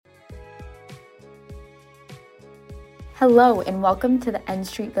Hello and welcome to the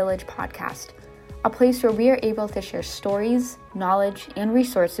NSV Village podcast, a place where we are able to share stories, knowledge, and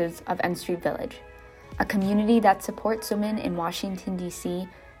resources of NSV Village, a community that supports women in Washington, D.C.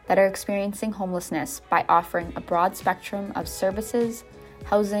 that are experiencing homelessness by offering a broad spectrum of services,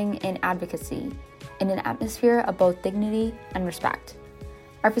 housing, and advocacy in an atmosphere of both dignity and respect.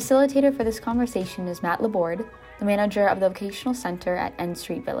 Our facilitator for this conversation is LaBorde, the manager of the Vocational Center at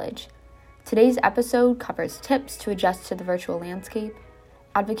NSV Village. Today's episode covers tips to adjust to the virtual landscape,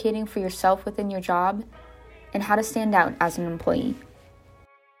 advocating for yourself within your job, and how to stand out as an employee.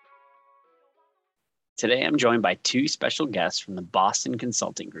 Today, I'm joined by two special guests from the Boston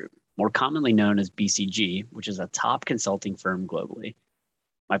Consulting Group, more commonly known as BCG, which is a top consulting firm globally.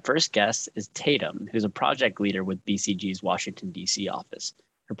 My first guest is Tatum, who's a project leader with BCG's Washington, D.C. office.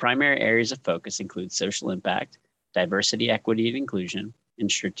 Her primary areas of focus include social impact, diversity, equity, and inclusion, and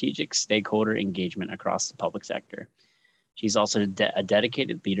strategic stakeholder engagement across the public sector. She's also a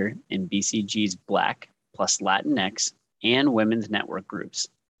dedicated leader in BCG's Black plus Latinx and Women's Network groups.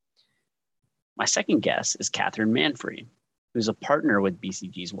 My second guest is Catherine Manfre, who's a partner with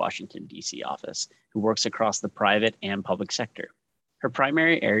BCG's Washington, D.C. office, who works across the private and public sector. Her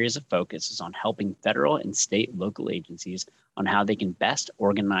primary areas of focus is on helping federal and state local agencies on how they can best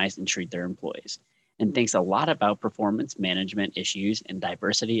organize and treat their employees, and thinks a lot about performance management issues and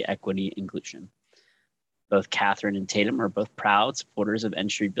diversity, equity, inclusion. Both Catherine and Tatum are both proud supporters of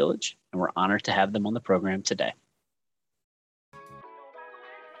NSV Village, and we're honored to have them on the program today.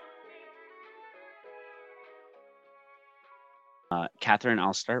 Catherine,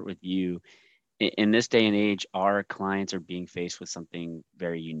 I'll start with you. In this day and age, our clients are being faced with something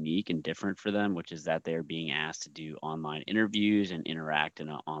very unique and different for them, which is that they're being asked to do online interviews and interact in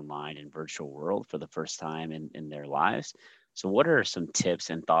an online and virtual world for the first time in their lives. So what are some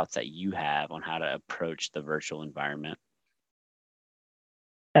tips and thoughts that you have on how to approach the virtual environment?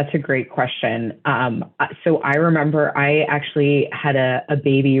 That's a great question. So I remember I actually had a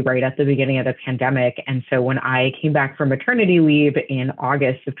baby right at the beginning of the pandemic. And so when I came back from maternity leave in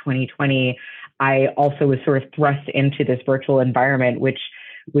August of 2020, I also was sort of thrust into this virtual environment, which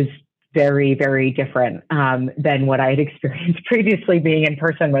was very, very different than what I had experienced previously being in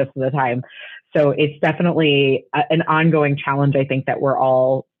person most of the time. So it's definitely an ongoing challenge, I think, that we're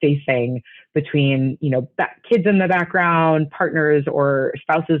all facing between, kids in the background, partners or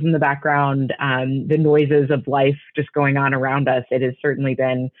spouses in the background, the noises of life just going on around us. It has certainly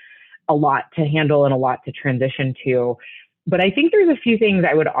been a lot to handle and a lot to transition to. But I think there's a few things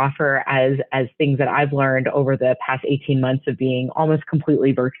I would offer as things that I've learned over the past 18 months of being almost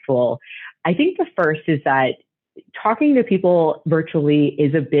completely virtual. I think the first is that talking to people virtually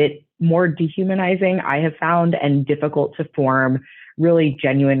is a bit more dehumanizing, I have found, and difficult to form really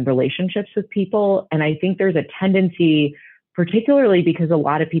genuine relationships with people. And I think there's a tendency, particularly because a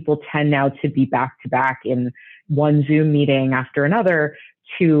lot of people tend now to be back to back in one Zoom meeting after another,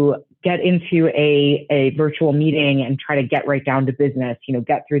 to get into a virtual meeting and try to get right down to business,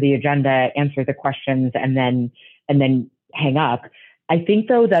 get through the agenda, answer the questions, and then hang up. I think,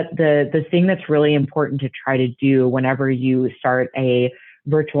 though, that the thing that's really important to try to do whenever you start a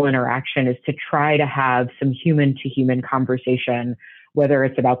virtual interaction is to try to have some human-to-human conversation, whether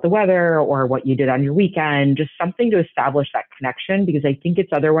it's about the weather or what you did on your weekend, just something to establish that connection, because I think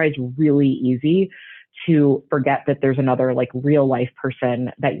it's otherwise really easy to forget that there's another real life person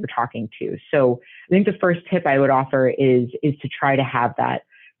that you're talking to. So I think the first tip I would offer is to try to have that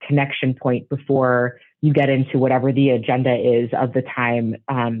connection point before you get into whatever the agenda is of the time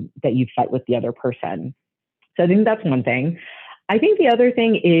that you've set with the other person. So I think that's one thing. I think the other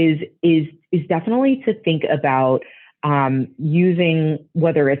thing is definitely to think about using,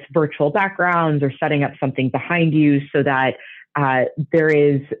 whether it's virtual backgrounds or setting up something behind you, so that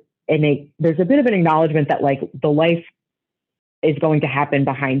there's a bit of an acknowledgement that the life is going to happen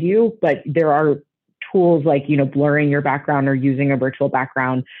behind you, but there are tools like, blurring your background or using a virtual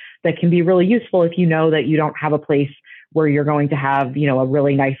background that can be really useful if you know that you don't have a place where you're going to have, a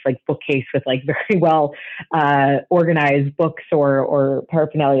really nice bookcase with very well organized books or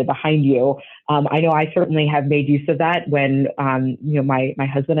paraphernalia behind you. I know I certainly have made use of that when, my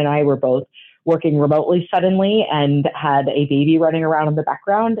husband and I were both working remotely suddenly and had a baby running around in the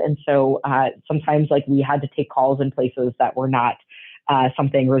background. And so sometimes we had to take calls in places that were not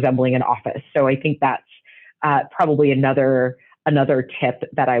something resembling an office. So I think that's probably another tip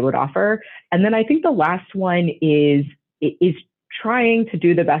that I would offer. And then I think the last one is trying to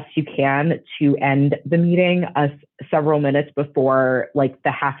do the best you can to end the meeting several minutes before like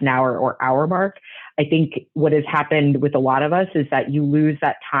the half an hour or hour mark. I think what has happened with a lot of us is that you lose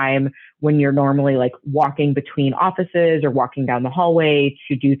that time when you're normally like walking between offices or walking down the hallway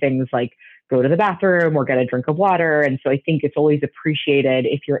to do things like go to the bathroom or get a drink of water. And so I think it's always appreciated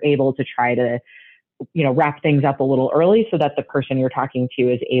if you're able to try to, wrap things up a little early so that the person you're talking to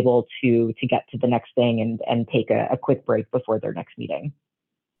is able to get to the next thing and take a quick break before their next meeting.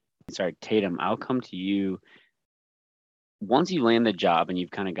 Sorry, Tatum, I'll come to you. Once you land the job and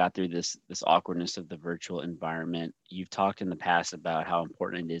you've kind of got through this awkwardness of the virtual environment, you've talked in the past about how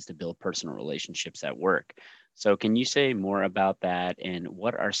important it is to build personal relationships at work. So can you say more about that, and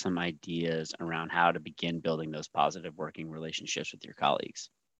what are some ideas around how to begin building those positive working relationships with your colleagues?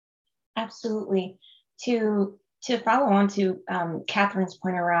 Absolutely. To follow on to Catherine's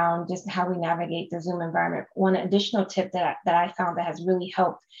point around just how we navigate the Zoom environment, one additional tip that I found that has really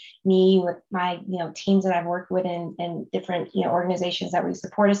helped me with my teams that I've worked with in different organizations that we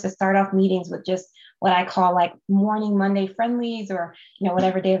support is to start off meetings with just what I call like morning Monday friendlies, or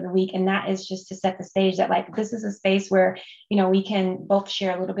whatever day of the week, and that is just to set the stage that like this is a space where we can both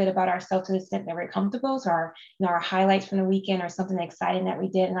share a little bit about ourselves to the extent that we're comfortable, so our highlights from the weekend or something exciting that we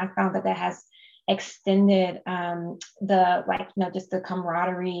did, and I found that has extended just the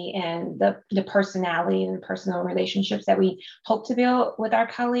camaraderie and the personality and personal relationships that we hope to build with our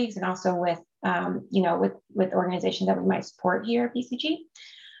colleagues, and also with with organizations that we might support here at BCG.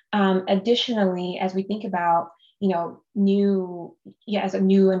 Additionally, as we think about as a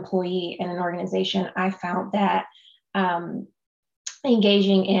new employee in an organization, I found that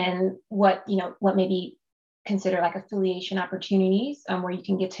engaging in what maybe consider like affiliation opportunities, where you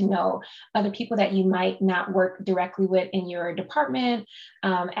can get to know other people that you might not work directly with in your department,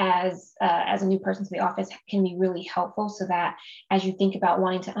 as a new person to the office, can be really helpful, so that as you think about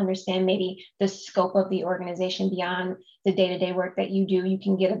wanting to understand maybe the scope of the organization beyond the day-to-day work that you do, you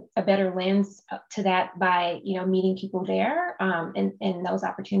can get a better lens to that by meeting people there, in those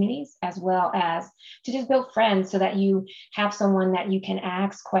opportunities, as well as to just build friends, so that you have someone that you can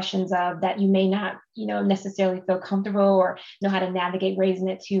ask questions of that you may not necessarily feel comfortable or know how to navigate raising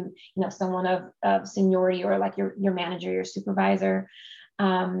it to someone of seniority, or like your manager, your supervisor.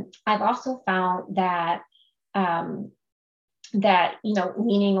 I've also found that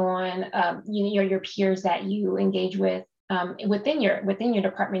leaning on your peers that you engage with within your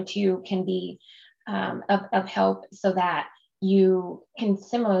department too can be of help, so that you can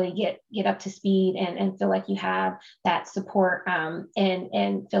similarly get up to speed and feel like you have that support,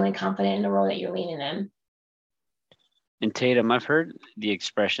 and feeling confident in the role that you're leaning in. And Tatum, I've heard the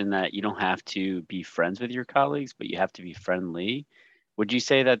expression that you don't have to be friends with your colleagues, but you have to be friendly. Would you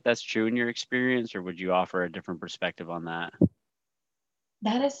say that that's true in your experience, or would you offer a different perspective on that?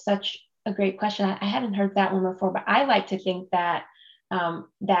 That is such a great question. I hadn't heard that one before, but I like to think that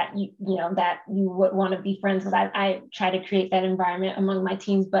that you would want to be friends with. I try to create that environment among my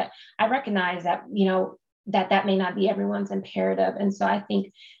teams, but I recognize that that may not be everyone's imperative, and so I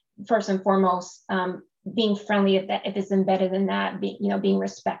think first and foremost, being friendly, if it's embedded in that, being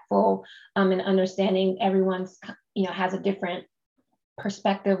respectful, and understanding everyone's has a different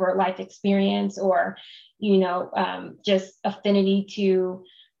perspective or life experience, or just affinity to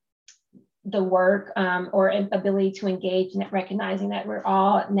the work, or ability to engage, and recognizing that we're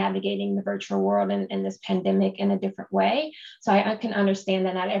all navigating the virtual world and this pandemic in a different way. So I can understand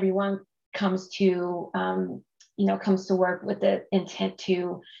that not everyone comes to work with the intent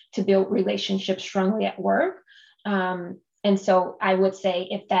to build relationships strongly at work. And so I would say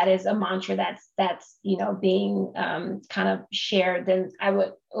if that is a mantra that's being kind of shared, then I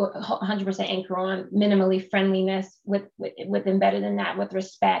would 100% anchor on minimally friendliness with embedded in that with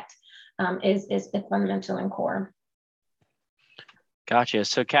respect, is fundamental and core. Gotcha.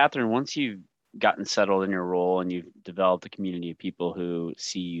 So Catherine, once you've gotten settled in your role and you've developed a community of people who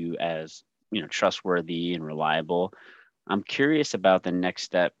see you as trustworthy and reliable, I'm curious about the next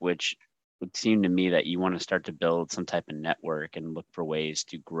step, which would seem to me that you want to start to build some type of network and look for ways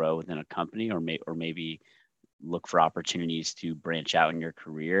to grow within a company, or maybe look for opportunities to branch out in your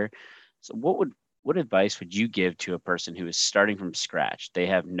career. So what advice would you give to a person who is starting from scratch? They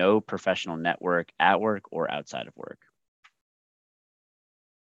have no professional network at work or outside of work.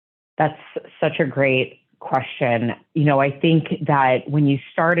 That's such a great question. I think that when you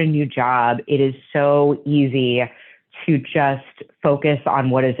start a new job, it is so easy to just focus on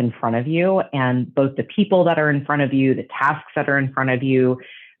what is in front of you, and both the people that are in front of you, the tasks that are in front of you,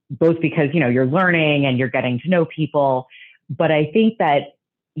 both because, you're learning and you're getting to know people. But I think that,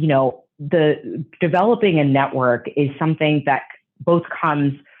 the developing a network is something that both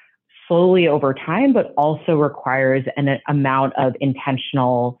comes slowly over time, but also requires an amount of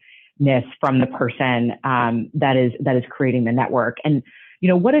intentionalness from the person that is creating the network. And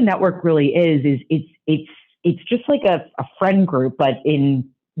what a network really is it's just like a friend group, but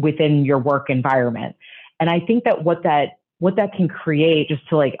within your work environment. And I think that what that can create, just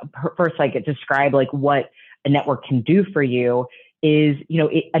to first describe what a network can do for you is,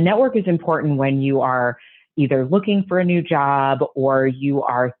 a network is important when you are either looking for a new job, or you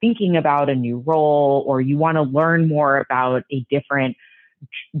are thinking about a new role, or you want to learn more about a different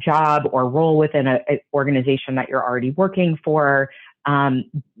job or role within an organization that you're already working for.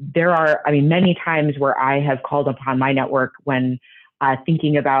 There are, many times where I have called upon my network when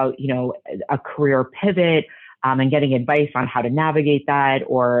thinking about, a career pivot and getting advice on how to navigate that,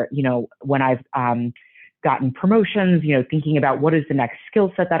 or, when I've gotten promotions, thinking about what is the next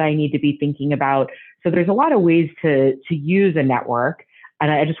skill set that I need to be thinking about. So there's a lot of ways to use a network.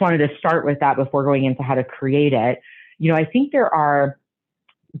 And I just wanted to start with that before going into how to create it. I think there are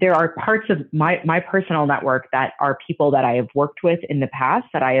parts of my personal network that are people that I have worked with in the past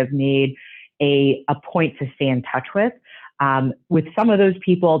that I have made a point to stay in touch with. With some of those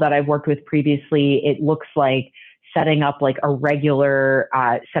people that I've worked with previously, it looks like setting up a regular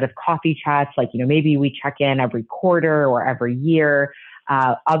set of coffee chats, maybe we check in every quarter or every year.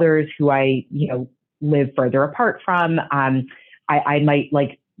 Others who I, live further apart from, I might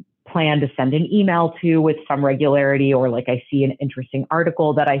plan to send an email to with some regularity, or I see an interesting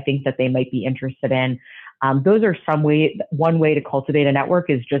article that I think that they might be interested in. Those are one way to cultivate a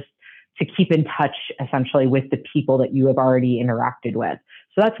network is just to keep in touch essentially with the people that you have already interacted with.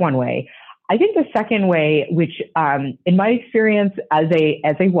 So that's one way. I think the second way, which in my experience as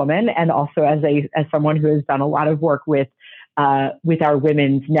a woman, and also as someone who has done a lot of work with our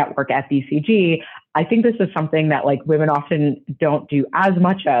women's network at BCG, I think this is something that women often don't do as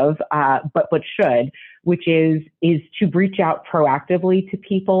much of, but should, which is to reach out proactively to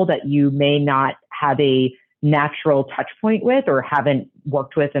people that you may not have a natural touch point with or haven't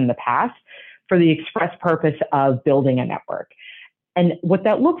worked with in the past, for the express purpose of building a network. And what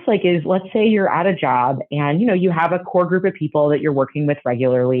that looks like is, let's say you're at a job and, you have a core group of people that you're working with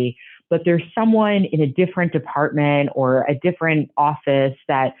regularly, but there's someone in a different department or a different office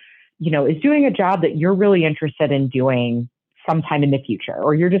that, is doing a job that you're really interested in doing sometime in the future,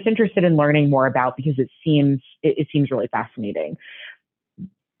 or you're just interested in learning more about because it seems really fascinating.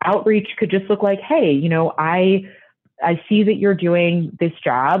 Outreach could just look like, hey, I see that you're doing this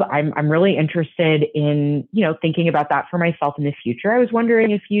job. I'm really interested in, thinking about that for myself in the future. I was wondering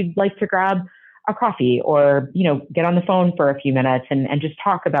if you'd like to grab a coffee or, get on the phone for a few minutes and just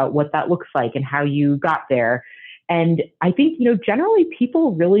talk about what that looks like and how you got there. And I think, generally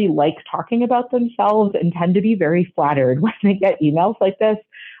people really like talking about themselves and tend to be very flattered when they get emails like this.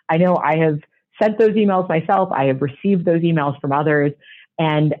 I know I have sent those emails myself. I have received those emails from others.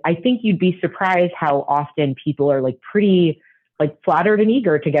 And I think you'd be surprised how often people are pretty flattered and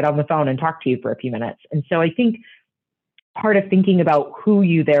eager to get on the phone and talk to you for a few minutes. And so I think part of thinking about who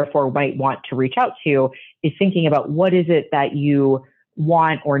you therefore might want to reach out to is thinking about what is it that you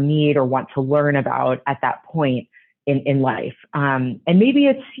want or need or want to learn about at that point in life. And maybe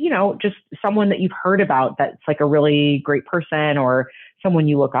it's, just someone that you've heard about that's a really great person or someone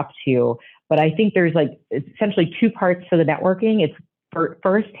you look up to. But I think there's essentially two parts to the networking. It's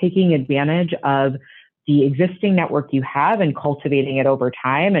first taking advantage of the existing network you have and cultivating it over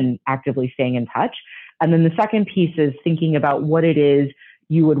time and actively staying in touch. And then the second piece is thinking about what it is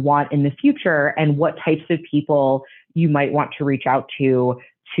you would want in the future and what types of people you might want to reach out to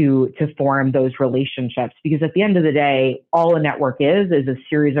form those relationships. Because at the end of the day, all a network is a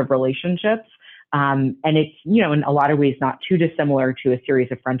series of relationships. And it's, in a lot of ways, not too dissimilar to a series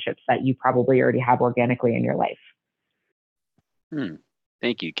of friendships that you probably already have organically in your life.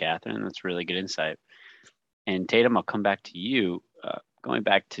 Thank you, Catherine. That's really good insight. And Tatum, I'll come back to you. Going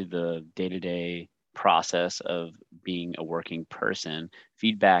back to the day-to-day process of being a working person,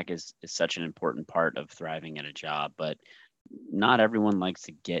 feedback is such an important part of thriving at a job, but not everyone likes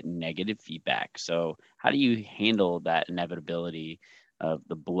to get negative feedback. So how do you handle that inevitability of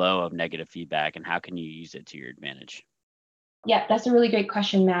the blow of negative feedback, and how can you use it to your advantage? Yeah, that's a really great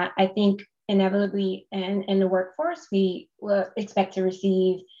question, Matt. I think inevitably in the workforce, we will expect to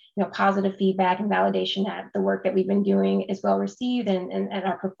receive positive feedback and validation that the work that we've been doing is well received and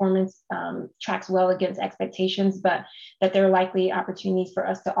our performance tracks well against expectations, but that there are likely opportunities for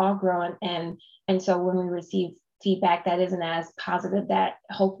us to all grow. And so when we receive feedback that isn't as positive, that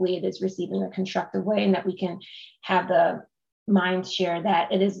hopefully it is received in a constructive way, and that we can have the mind share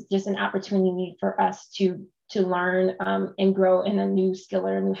that it is just an opportunity for us to learn and grow in a new skill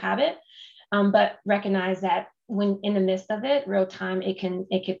or a new habit. But recognize that when in the midst of it, real time, it can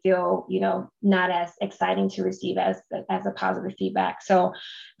feel, not as exciting to receive as a positive feedback. So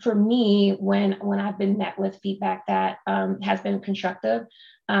for me, when I've been met with feedback that has been constructive,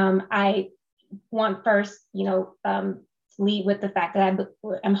 I want first, lead with the fact that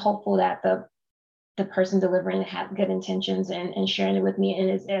I'm hopeful that the person delivering have good intentions and sharing it with me and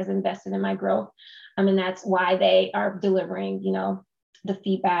is as invested in my growth. And that's why they are delivering, the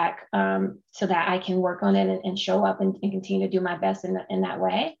feedback, so that I can work on it and show up and continue to do my best in that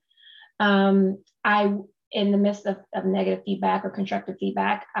way. In the midst of negative feedback or constructive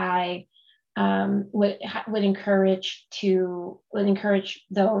feedback, I would encourage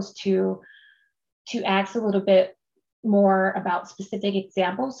those to ask a little bit more about specific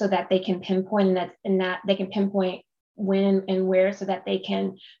examples so that they can pinpoint and that they can pinpoint when and where, so that they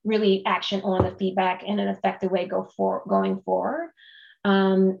can really action on the feedback in an effective way going forward.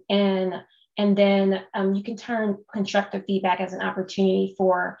 And then you can turn constructive feedback as an opportunity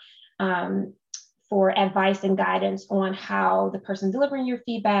for advice and guidance on how the person delivering your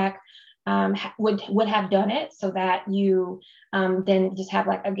feedback would have done it, so that you then just have,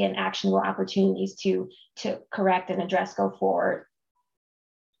 like, again, actionable opportunities to correct and address go forward.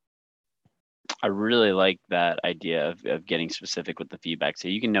 I really like that idea of getting specific with the feedback, so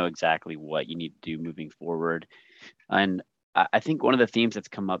you can know exactly what you need to do moving forward. And I think one of the themes that's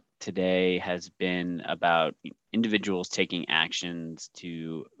come up today has been about individuals taking actions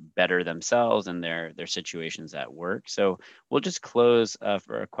to better themselves and their situations at work. So we'll just close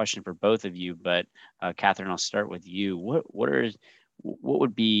for a question for both of you. But Catherine, I'll start with you. What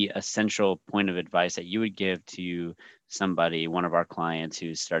would be a central point of advice that you would give to somebody, one of our clients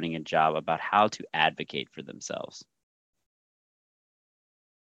who's starting a job, about how to advocate for themselves?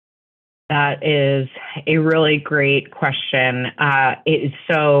 That is a really great question. It is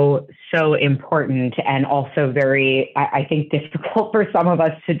so important, and also very, I think, difficult for some of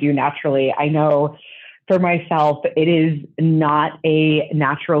us to do naturally. I know for myself, it is not a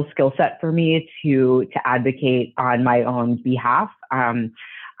natural skill set for me to advocate on my own behalf.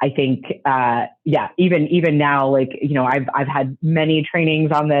 I think, even now, like, I've had many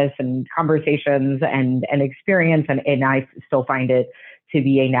trainings on this and conversations and experience, and I still find it to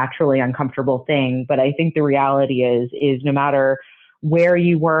be a naturally uncomfortable thing. But I think the reality is no matter where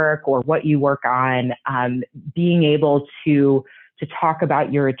you work or what you work on, being able to talk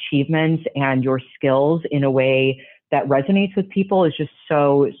about your achievements and your skills in a way that resonates with people is just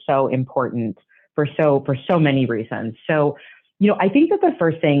so important for so many reasons. So, I think that the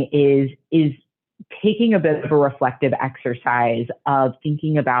first thing is taking a bit of a reflective exercise of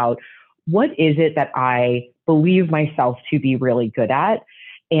thinking about, what is it that I believe myself to be really good at,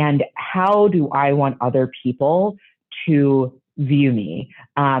 and how do I want other people to view me?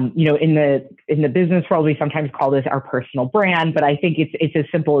 In the business world, we sometimes call this our personal brand, but I think it's as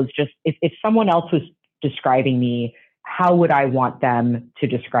simple as just, if someone else was describing me, how would I want them to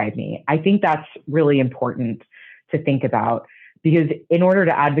describe me? I think that's really important to think about, because in order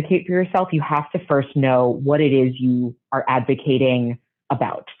to advocate for yourself, you have to first know what it is you are advocating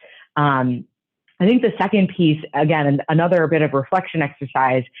about. I think the second piece, again, another bit of reflection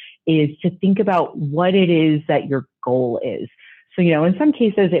exercise, is to think about what it is that your goal is. So, in some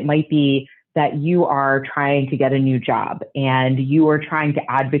cases, it might be that you are trying to get a new job and you are trying to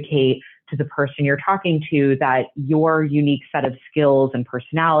advocate to the person you're talking to that your unique set of skills and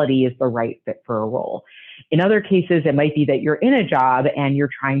personality is the right fit for a role. In other cases, it might be that you're in a job and you're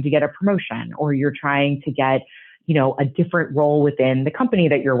trying to get a promotion, or you're trying to get, a different role within the company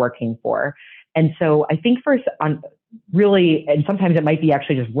that you're working for. And so I think first and sometimes it might be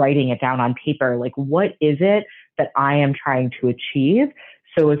actually just writing it down on paper, like, what is it that I am trying to achieve?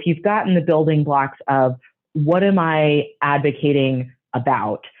 So if you've gotten the building blocks of what am I advocating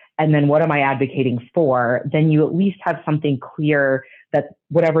about, and then what am I advocating for, then you at least have something clear that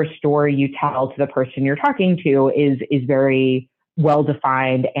whatever story you tell to the person you're talking to is very well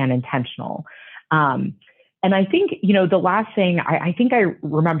defined and intentional. And I think, the last thing, I think I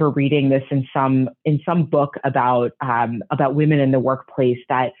remember reading this in some book about women in the workplace,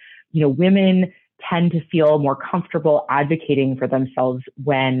 that, women tend to feel more comfortable advocating for themselves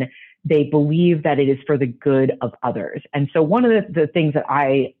when they believe that it is for the good of others. And so one of the things that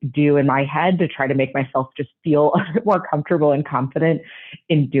I do in my head to try to make myself just feel more comfortable and confident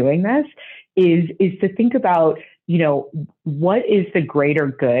in doing this is to think about, what is the greater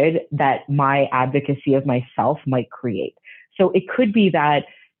good that my advocacy of myself might create? So it could be that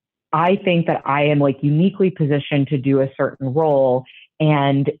I think that I am, like, uniquely positioned to do a certain role,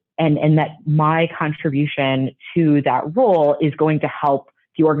 and and that my contribution to that role is going to help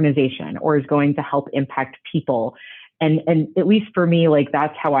the organization or is going to help impact people. And at least for me, like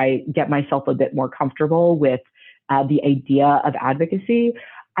that's how I get myself a bit more comfortable with the idea of advocacy.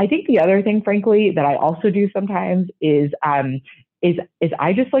 I think the other thing, frankly, that I also do sometimes is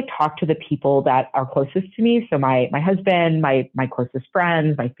I just like talk to the people that are closest to me. So my husband, my closest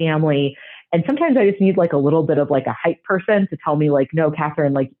friends, my family. And sometimes I just need like a little bit of like a hype person to tell me like, no,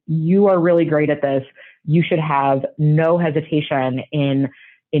 Catherine, like you are really great at this. You should have no hesitation in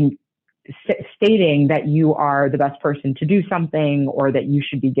stating that you are the best person to do something or that you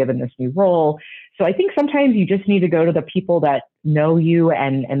should be given this new role. So I think sometimes you just need to go to the people that know you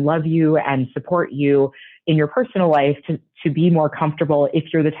and love you and support you in your personal life to be more comfortable if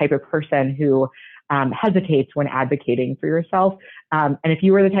you're the type of person who hesitates when advocating for yourself. And if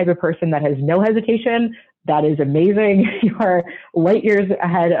you are the type of person that has no hesitation, that is amazing. You are light years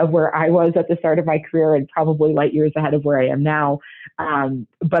ahead of where I was at the start of my career and probably light years ahead of where I am now.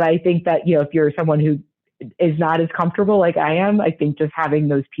 But I think that, you know, if you're someone who is not as comfortable like I am, I think just having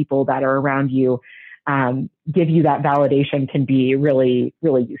those people that are around you give you that validation can be really,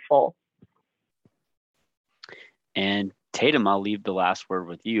 really useful. And Tatum, I'll leave the last word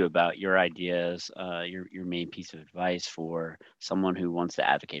with you about your ideas, your main piece of advice for someone who wants to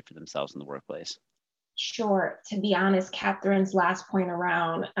advocate for themselves in the workplace. Sure. To be honest, Catherine's last point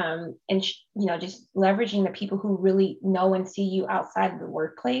around, just leveraging the people who really know and see you outside of the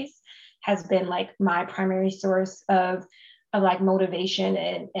workplace has been like my primary source of like motivation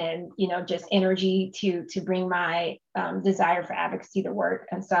and just energy to bring my desire for advocacy to work.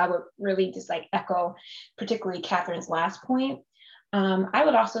 And so I would really just like echo, particularly Catherine's last point. I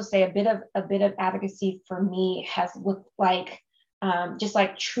would also say a bit of advocacy for me has looked like just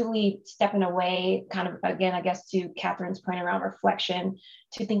like truly stepping away, kind of, again, I guess to Catherine's point around reflection,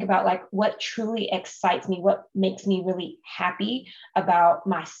 to think about like what truly excites me, what makes me really happy about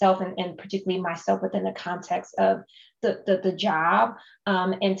myself and particularly myself within the context of the job,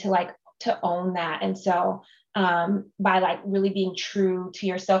 and to own that. And so by like really being true to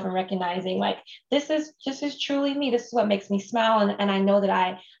yourself and recognizing like this is truly me, this is what makes me smile, and I know that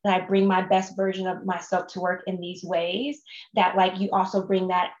I bring my best version of myself to work in these ways, that like you also bring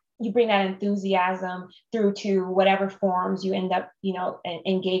that enthusiasm through to whatever forms you end up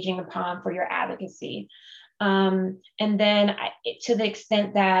engaging upon for your advocacy. And then to the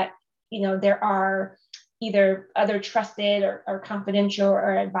extent that there are either other trusted or confidential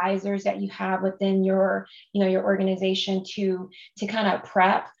or advisors that you have within your organization to kind of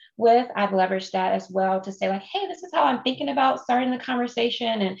prep with, I've leveraged that as well to say like, hey, this is how I'm thinking about starting the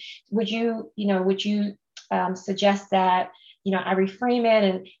conversation. And would you suggest that, I reframe it,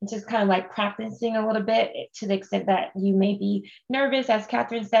 and just kind of like practicing a little bit to the extent that you may be nervous, as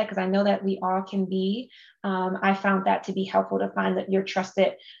Catherine said, because I know that we all can be. I found that to be helpful to find that your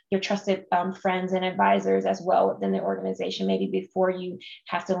trusted friends and advisors as well within the organization, maybe before you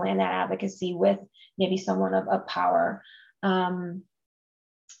have to land that advocacy with maybe someone of power.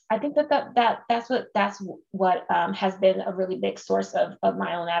 I think that's what has been a really big source of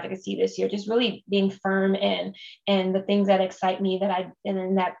my own advocacy this year. Just really being firm in the things that excite me,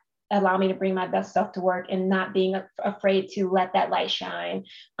 and that allow me to bring my best self to work, and not being afraid to let that light shine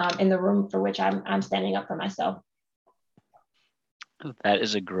in the room for which I'm standing up for myself. That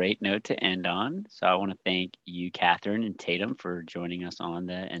is a great note to end on. So I want to thank you, Catherine and Tatum, for joining us on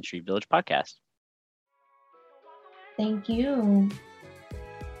the NSV Village podcast. Thank you.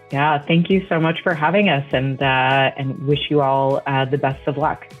 Yeah, thank you so much for having us, and wish you all the best of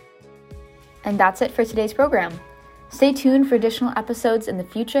luck. And that's it for today's program. Stay tuned for additional episodes in the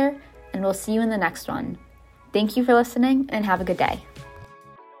future, and we'll see you in the next one. Thank you for listening, and have a good day.